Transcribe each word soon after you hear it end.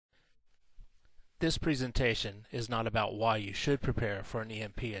This presentation is not about why you should prepare for an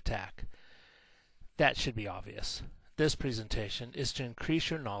EMP attack. That should be obvious. This presentation is to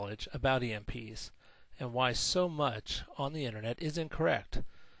increase your knowledge about EMPs and why so much on the internet is incorrect,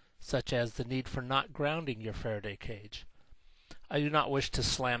 such as the need for not grounding your Faraday cage. I do not wish to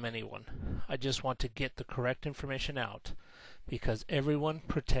slam anyone. I just want to get the correct information out, because everyone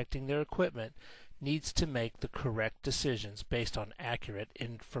protecting their equipment needs to make the correct decisions based on accurate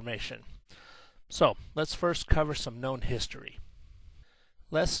information. So, let's first cover some known history.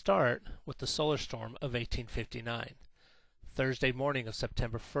 Let's start with the solar storm of 1859. Thursday morning of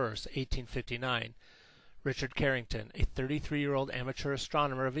September 1st, 1859, Richard Carrington, a 33-year-old amateur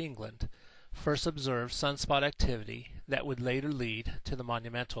astronomer of England, first observed sunspot activity that would later lead to the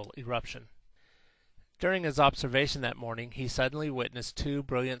monumental eruption. During his observation that morning, he suddenly witnessed two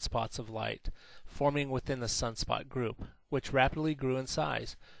brilliant spots of light forming within the sunspot group, which rapidly grew in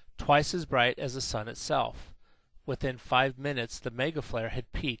size, twice as bright as the sun itself. Within 5 minutes, the megaflare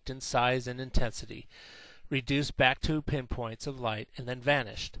had peaked in size and intensity, reduced back to pinpoints of light, and then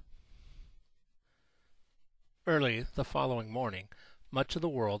vanished. Early the following morning, much of the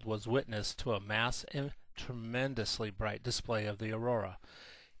world was witness to a mass and tremendously bright display of the aurora,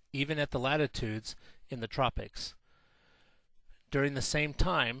 even at the latitudes in the tropics. During the same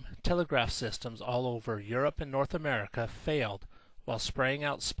time, telegraph systems all over Europe and North America failed while spraying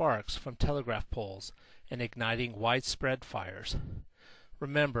out sparks from telegraph poles and igniting widespread fires.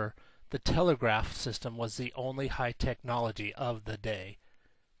 Remember, the telegraph system was the only high technology of the day.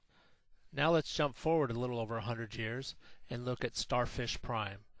 Now let's jump forward a little over 100 years and look at Starfish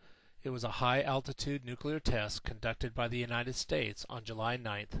Prime. It was a high-altitude nuclear test conducted by the United States on July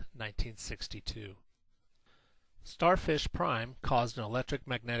 9, 1962. Starfish Prime caused an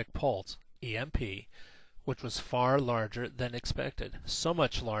electromagnetic pulse, EMP, which was far larger than expected, so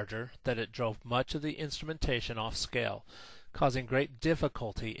much larger that it drove much of the instrumentation off scale, causing great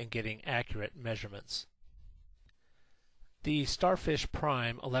difficulty in getting accurate measurements. The Starfish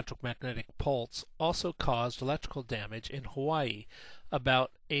Prime electromagnetic pulse also caused electrical damage in Hawaii, about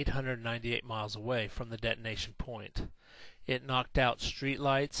 898 miles away from the detonation point. It knocked out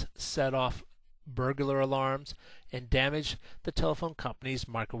streetlights, set off burglar alarms, and damaged the telephone company's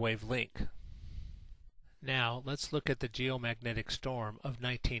microwave link. Now let's look at the geomagnetic storm of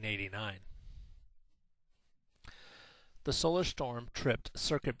 1989. The solar storm tripped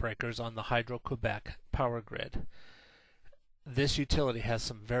circuit breakers on the Hydro-Quebec power grid. This utility has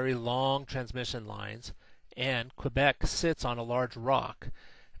some very long transmission lines, and Quebec sits on a large rock,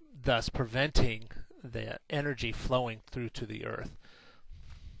 thus preventing the energy flowing through to the Earth.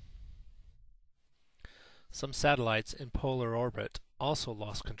 Some satellites in polar orbit also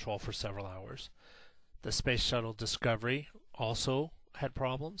lost control for several hours. The Space Shuttle Discovery also had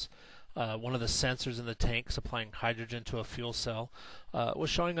problems. One of the sensors in the tank supplying hydrogen to a fuel cell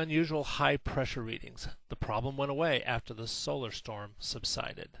was showing unusual high pressure readings. The problem went away after the solar storm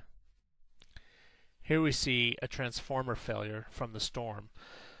subsided. Here we see a transformer failure from the storm.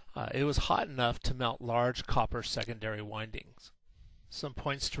 It was hot enough to melt large copper secondary windings. Some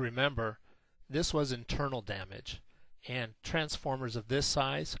points to remember: this was internal damage, and transformers of this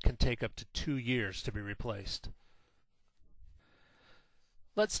size can take up to 2 years to be replaced.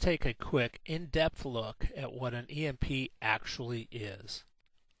 Let's take a quick, in-depth look at what an EMP actually is.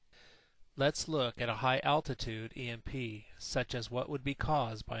 Let's look at a high-altitude EMP, such as what would be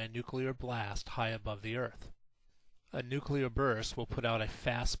caused by a nuclear blast high above the Earth. A nuclear burst will put out a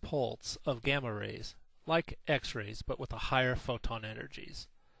fast pulse of gamma rays, like X-rays, but with a higher photon energies.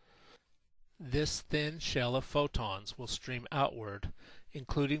 This thin shell of photons will stream outward,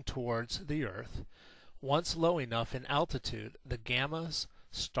 including towards the Earth. Once low enough in altitude, the gammas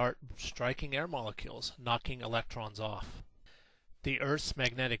start striking air molecules, knocking electrons off. The Earth's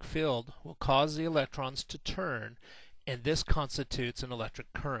magnetic field will cause the electrons to turn, and this constitutes an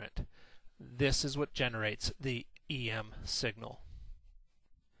electric current. This is what generates the EM signal.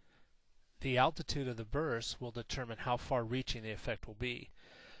 The altitude of the burst will determine how far-reaching the effect will be.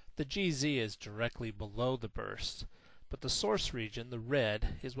 The GZ is directly below the burst, but the source region, the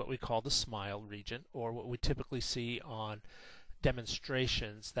red, is what we call the smile region, or what we typically see on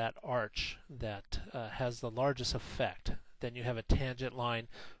demonstrations, that arch that has the largest effect. Then you have a tangent line,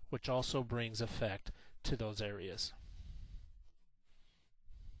 which also brings effect to those areas.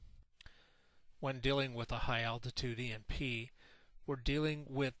 When dealing with a high altitude EMP, we're dealing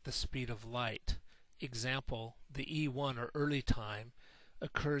with the speed of light. Example, the E1 or early time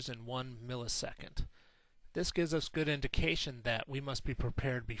occurs in 1 millisecond. This gives us good indication that we must be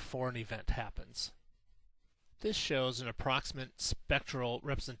prepared before an event happens. This shows an approximate spectral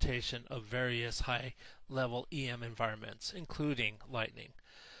representation of various high-level EM environments, including lightning.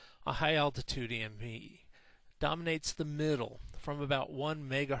 A high-altitude EMP dominates the middle from about 1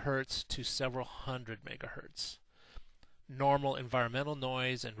 megahertz to several hundred megahertz. Normal environmental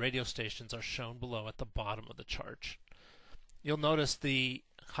noise and radio stations are shown below at the bottom of the chart. You'll notice the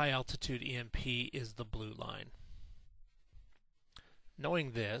high-altitude EMP is the blue line.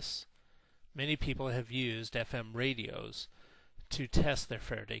 Knowing this, many people have used FM radios to test their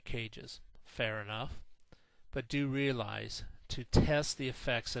Faraday cages. Fair enough, but do realize to test the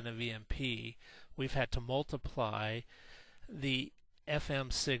effects of an EMP, we've had to multiply the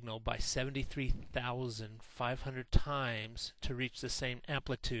FM signal by 73,500 times to reach the same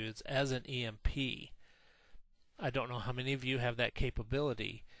amplitudes as an EMP. I don't know how many of you have that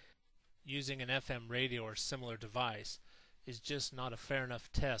capability. Using an FM radio or similar device is just not a fair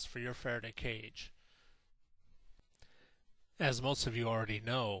enough test for your Faraday cage. As most of you already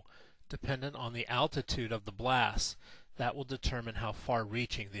know, dependent on the altitude of the blast, that will determine how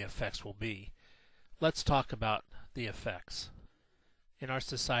far-reaching the effects will be. Let's talk about the effects. In our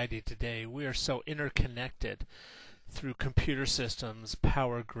society today, we are so interconnected through computer systems,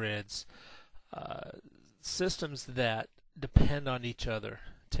 power grids, systems that depend on each other.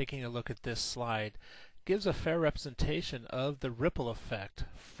 Taking a look at this slide gives a fair representation of the ripple effect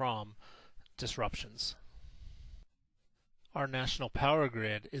from disruptions. Our national power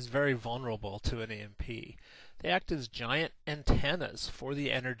grid is very vulnerable to an EMP. They act as giant antennas for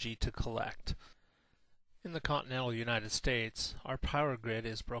the energy to collect. In the continental United States, our power grid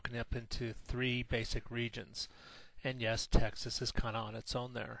is broken up into 3 basic regions. And yes, Texas is kind of on its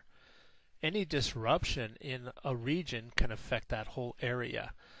own there. Any disruption in a region can affect that whole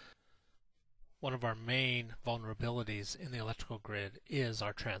area. One of our main vulnerabilities in the electrical grid is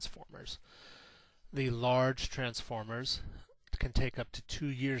our transformers. The large transformers can take up to 2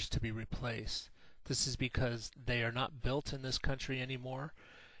 years to be replaced. This is because they are not built in this country anymore,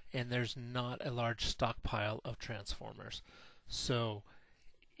 and there's not a large stockpile of transformers. So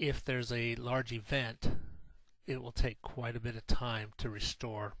if there's a large event, it will take quite a bit of time to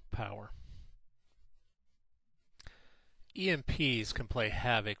restore power. EMPs can play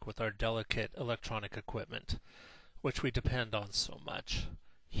havoc with our delicate electronic equipment, which we depend on so much.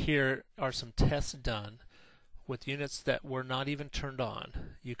 Here are some tests done with units that were not even turned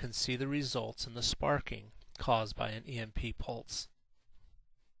on. You can see the results in the sparking caused by an EMP pulse.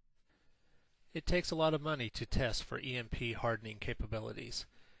 It takes a lot of money to test for EMP hardening capabilities.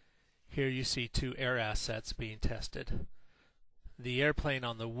 Here you see 2 air assets being tested. The airplane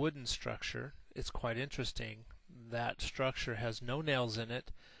on the wooden structure is quite interesting. That structure has no nails in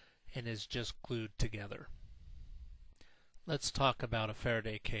it and is just glued together. Let's talk about a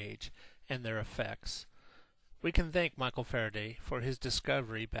Faraday cage and their effects. We can thank Michael Faraday for his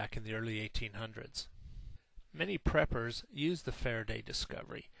discovery back in the early 1800s. Many preppers used the Faraday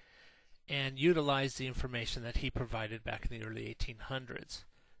discovery and utilized the information that he provided back in the early 1800s.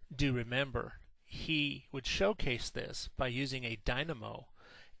 Do remember, he would showcase this by using a dynamo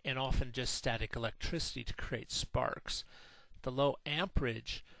and often just static electricity to create sparks. The low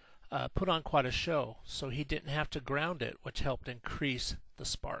amperage put on quite a show, so he didn't have to ground it, which helped increase the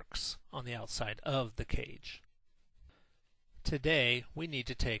sparks on the outside of the cage. Today, we need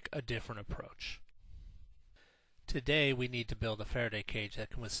to take a different approach. Today, we need to build a Faraday cage that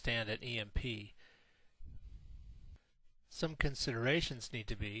can withstand an EMP. Some considerations need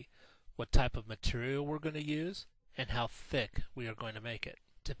to be what type of material we're going to use and how thick we are going to make it.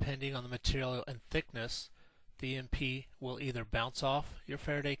 Depending on the material and thickness, the EMP will either bounce off your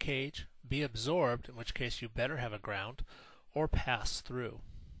Faraday cage, be absorbed, in which case you better have a ground, or pass through.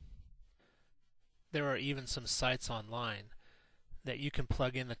 There are even some sites online that you can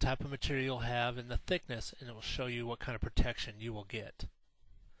plug in the type of material you'll have and the thickness, and it will show you what kind of protection you will get.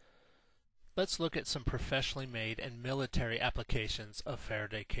 Let's look at some professionally made and military applications of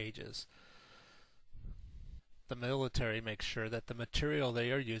Faraday cages. The military makes sure that the material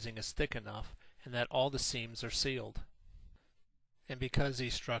they are using is thick enough and that all the seams are sealed. And because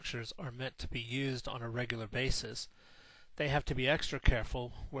these structures are meant to be used on a regular basis, they have to be extra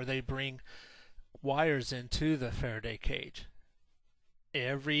careful where they bring wires into the Faraday cage.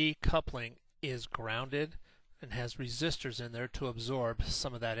 Every coupling is grounded and has resistors in there to absorb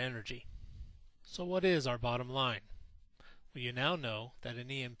some of that energy. So what is our bottom line? Well, you now know that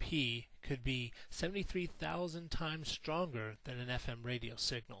an EMP could be 73,000 times stronger than an FM radio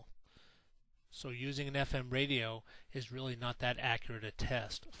signal. So using an FM radio is really not that accurate a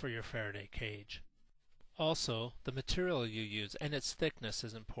test for your Faraday cage. Also, the material you use and its thickness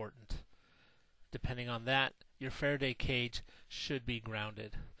is important. Depending on that, your Faraday cage should be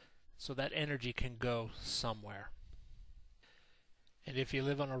grounded, so that energy can go somewhere. And if you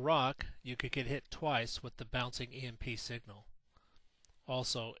live on a rock, you could get hit twice with the bouncing EMP signal.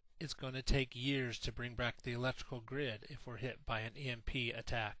 Also, it's going to take years to bring back the electrical grid if we're hit by an EMP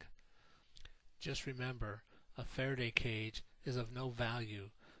attack. Just remember, a Faraday cage is of no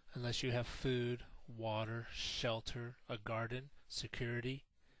value unless you have food, water, shelter, a garden, security.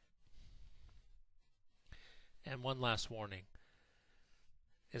 And one last warning.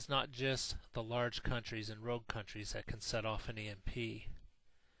 It's not just the large countries and rogue countries that can set off an EMP.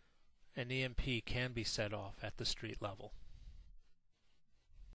 An EMP can be set off at the street level.